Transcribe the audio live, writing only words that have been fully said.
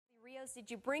Rios,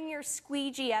 did you bring your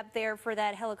squeegee up there for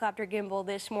that helicopter gimbal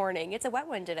this morning? It's a wet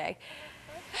one today.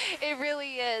 It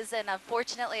really is, and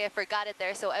unfortunately I forgot it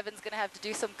there, so Evan's going to have to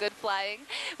do some good flying.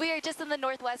 We are just in the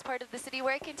northwest part of the city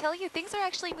where I can tell you things are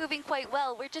actually moving quite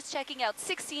well. We're just checking out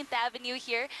 16th Avenue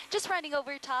here, just running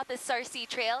over top the Sarcee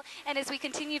Trail, and as we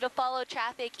continue to follow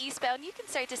traffic eastbound, you can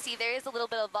start to see there is a little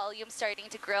bit of volume starting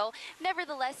to grow.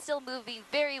 Nevertheless, still moving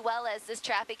very well as this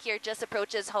traffic here just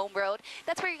approaches Home Road.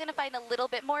 That's where you're going to find a little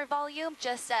bit more volume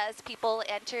just as people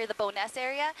enter the Bowness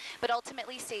area, but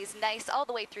ultimately stays nice all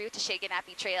the way through to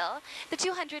Shaganappi Trail. The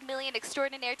 200 million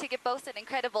extraordinaire ticket boasts an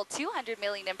incredible 200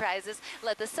 million in prizes.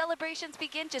 Let the celebrations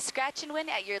begin. Just scratch and win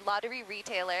at your lottery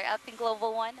retailer. Up in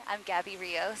Global One, I'm Gaby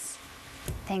Rios.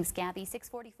 Thanks, Gaby.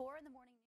 644.